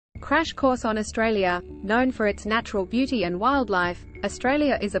Crash Course on Australia. Known for its natural beauty and wildlife,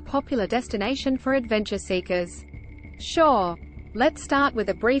 Australia is a popular destination for adventure seekers. Sure. Let's start with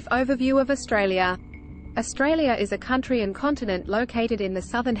a brief overview of Australia. Australia is a country and continent located in the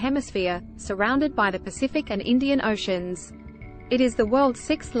southern hemisphere, surrounded by the Pacific and Indian Oceans. It is the world's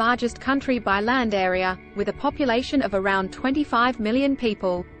sixth largest country by land area, with a population of around 25 million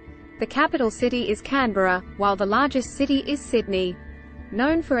people. The capital city is Canberra, while the largest city is Sydney.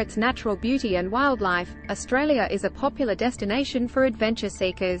 Known for its natural beauty and wildlife, Australia is a popular destination for adventure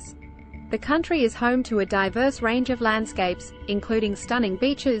seekers. The country is home to a diverse range of landscapes, including stunning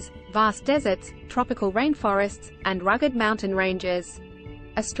beaches, vast deserts, tropical rainforests, and rugged mountain ranges.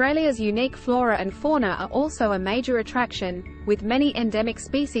 Australia's unique flora and fauna are also a major attraction, with many endemic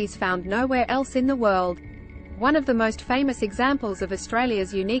species found nowhere else in the world. One of the most famous examples of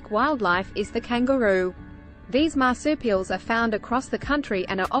Australia's unique wildlife is the kangaroo. These marsupials are found across the country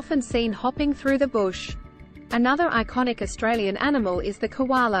and are often seen hopping through the bush. Another iconic Australian animal is the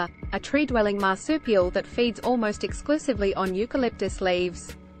koala, a tree-dwelling marsupial that feeds almost exclusively on eucalyptus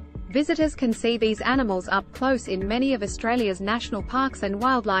leaves. Visitors can see these animals up close in many of Australia's national parks and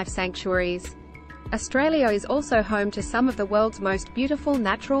wildlife sanctuaries. Australia is also home to some of the world's most beautiful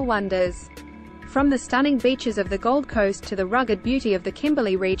natural wonders. From the stunning beaches of the Gold Coast to the rugged beauty of the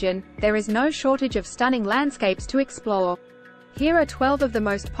Kimberley region, there is no shortage of stunning landscapes to explore. Here are 12 of the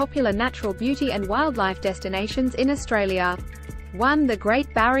most popular natural beauty and wildlife destinations in Australia. 1. The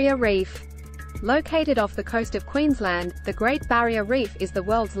Great Barrier Reef. Located off the coast of Queensland, the Great Barrier Reef is the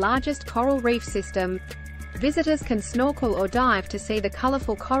world's largest coral reef system. Visitors can snorkel or dive to see the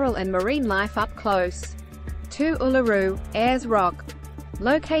colourful coral and marine life up close. 2. Uluru, Ayers Rock.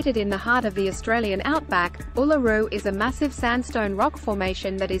 Located in the heart of the Australian outback, Uluru is a massive sandstone rock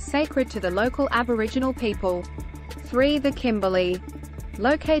formation that is sacred to the local Aboriginal people. 3. The Kimberley.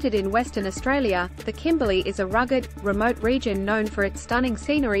 Located in Western Australia, the Kimberley is a rugged, remote region known for its stunning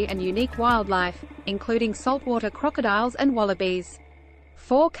scenery and unique wildlife, including saltwater crocodiles and wallabies.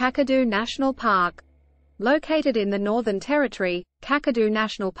 4. Kakadu National Park. Located in the Northern Territory, Kakadu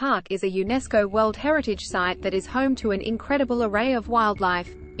National Park is a UNESCO World Heritage Site that is home to an incredible array of wildlife,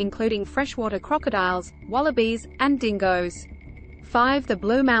 including freshwater crocodiles, wallabies, and dingoes. 5. The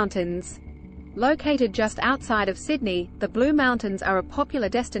Blue Mountains. Located just outside of Sydney, the Blue Mountains are a popular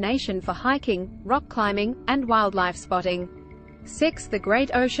destination for hiking, rock climbing, and wildlife spotting. 6. The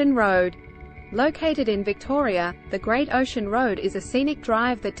Great Ocean Road. Located in Victoria, the Great Ocean Road is a scenic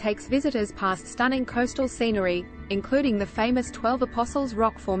drive that takes visitors past stunning coastal scenery, including the famous 12 Apostles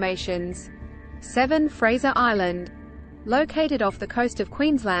rock formations. 7. Fraser Island. Located off the coast of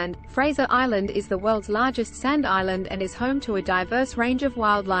Queensland, Fraser Island is the world's largest sand island and is home to a diverse range of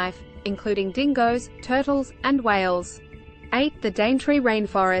wildlife, including dingoes, turtles, and whales. 8. The Daintree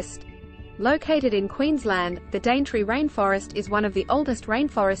Rainforest. Located in Queensland, the Daintree Rainforest is one of the oldest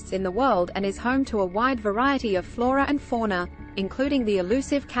rainforests in the world and is home to a wide variety of flora and fauna, including the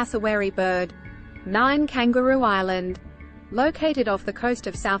elusive cassowary bird. 9. Kangaroo Island. Located off the coast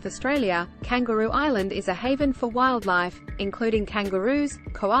of South Australia, Kangaroo Island is a haven for wildlife, including kangaroos,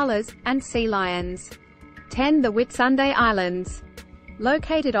 koalas, and sea lions. 10. The Whitsunday Islands.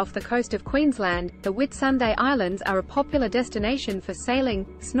 Located off the coast of Queensland, the Whitsunday Islands are a popular destination for sailing,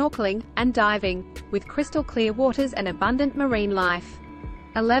 snorkeling, and diving, with crystal-clear waters and abundant marine life.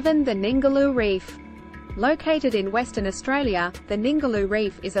 11. The Ningaloo Reef. Located in Western Australia, the Ningaloo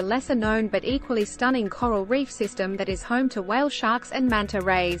Reef is a lesser-known but equally stunning coral reef system that is home to whale sharks and manta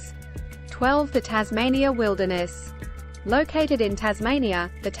rays. 12. The Tasmania Wilderness. Located in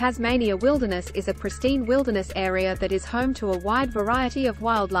Tasmania, the Tasmania Wilderness is a pristine wilderness area that is home to a wide variety of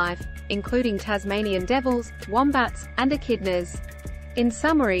wildlife, including Tasmanian devils, wombats, and echidnas. In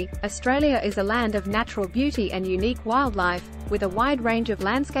summary, Australia is a land of natural beauty and unique wildlife, with a wide range of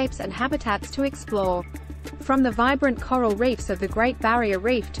landscapes and habitats to explore. From the vibrant coral reefs of the Great Barrier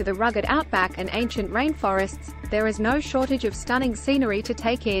Reef to the rugged outback and ancient rainforests, there is no shortage of stunning scenery to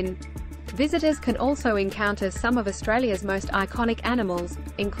take in. Visitors can also encounter some of Australia's most iconic animals,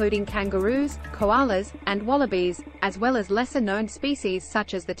 including kangaroos, koalas, and wallabies, as well as lesser-known species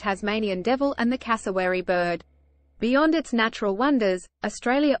such as the Tasmanian devil and the cassowary bird. Beyond its natural wonders,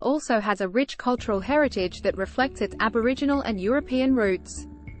 Australia also has a rich cultural heritage that reflects its Aboriginal and European roots.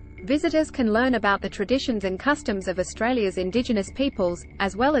 Visitors can learn about the traditions and customs of Australia's Indigenous peoples,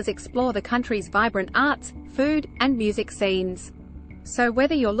 as well as explore the country's vibrant arts, food, and music scenes. So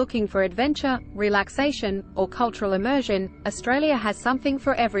whether you're looking for adventure, relaxation, or cultural immersion, Australia has something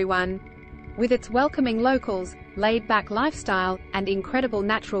for everyone. With its welcoming locals, laid-back lifestyle, and incredible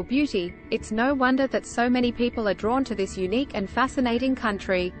natural beauty, it's no wonder that so many people are drawn to this unique and fascinating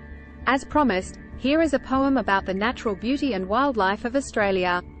country. As promised, here is a poem about the natural beauty and wildlife of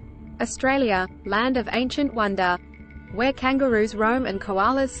Australia. Australia, land of ancient wonder, where kangaroos roam and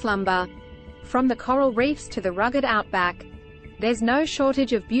koalas slumber. From the coral reefs to the rugged outback, there's no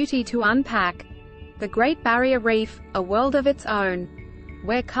shortage of beauty to unpack. The Great Barrier Reef, a world of its own,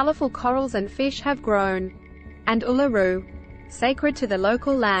 where colorful corals and fish have grown. And Uluru, sacred to the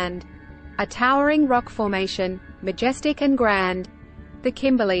local land, a towering rock formation, majestic and grand. The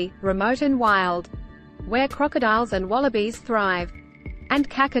Kimberley, remote and wild, where crocodiles and wallabies thrive. And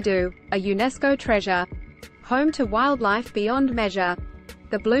Kakadu, a UNESCO treasure, home to wildlife beyond measure.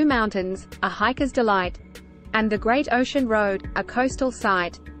 The Blue Mountains, a hiker's delight. And the Great Ocean Road, a coastal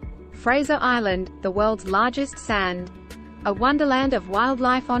sight. Fraser Island, the world's largest sand, a wonderland of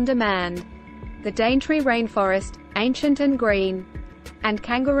wildlife on demand. The Daintree rainforest, ancient and green. And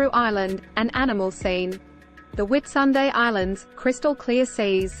Kangaroo Island, an animal scene. The Whitsunday Islands, crystal clear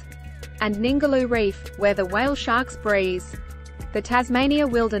seas. And Ningaloo Reef, where the whale sharks breeze. The Tasmania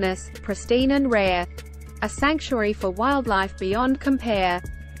wilderness, pristine and rare, a sanctuary for wildlife beyond compare.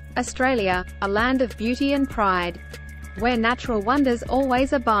 Australia, a land of beauty and pride, where natural wonders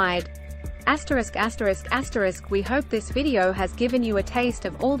always abide. Asterisk asterisk asterisk. We hope this video has given you a taste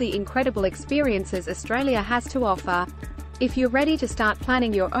of all the incredible experiences Australia has to offer. If you're ready to start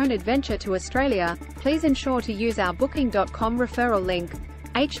planning your own adventure to Australia, please ensure to use our booking.com referral link,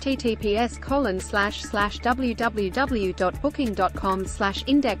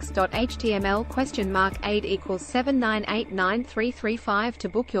 https://www.booking.com/index.html $8=7989335 to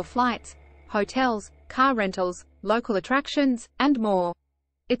book your flights, hotels, car rentals, local attractions, and more.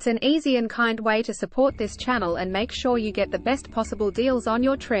 It's an easy and kind way to support this channel and make sure you get the best possible deals on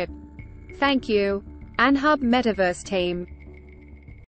your trip. Thank you. Anhub Metaverse Team.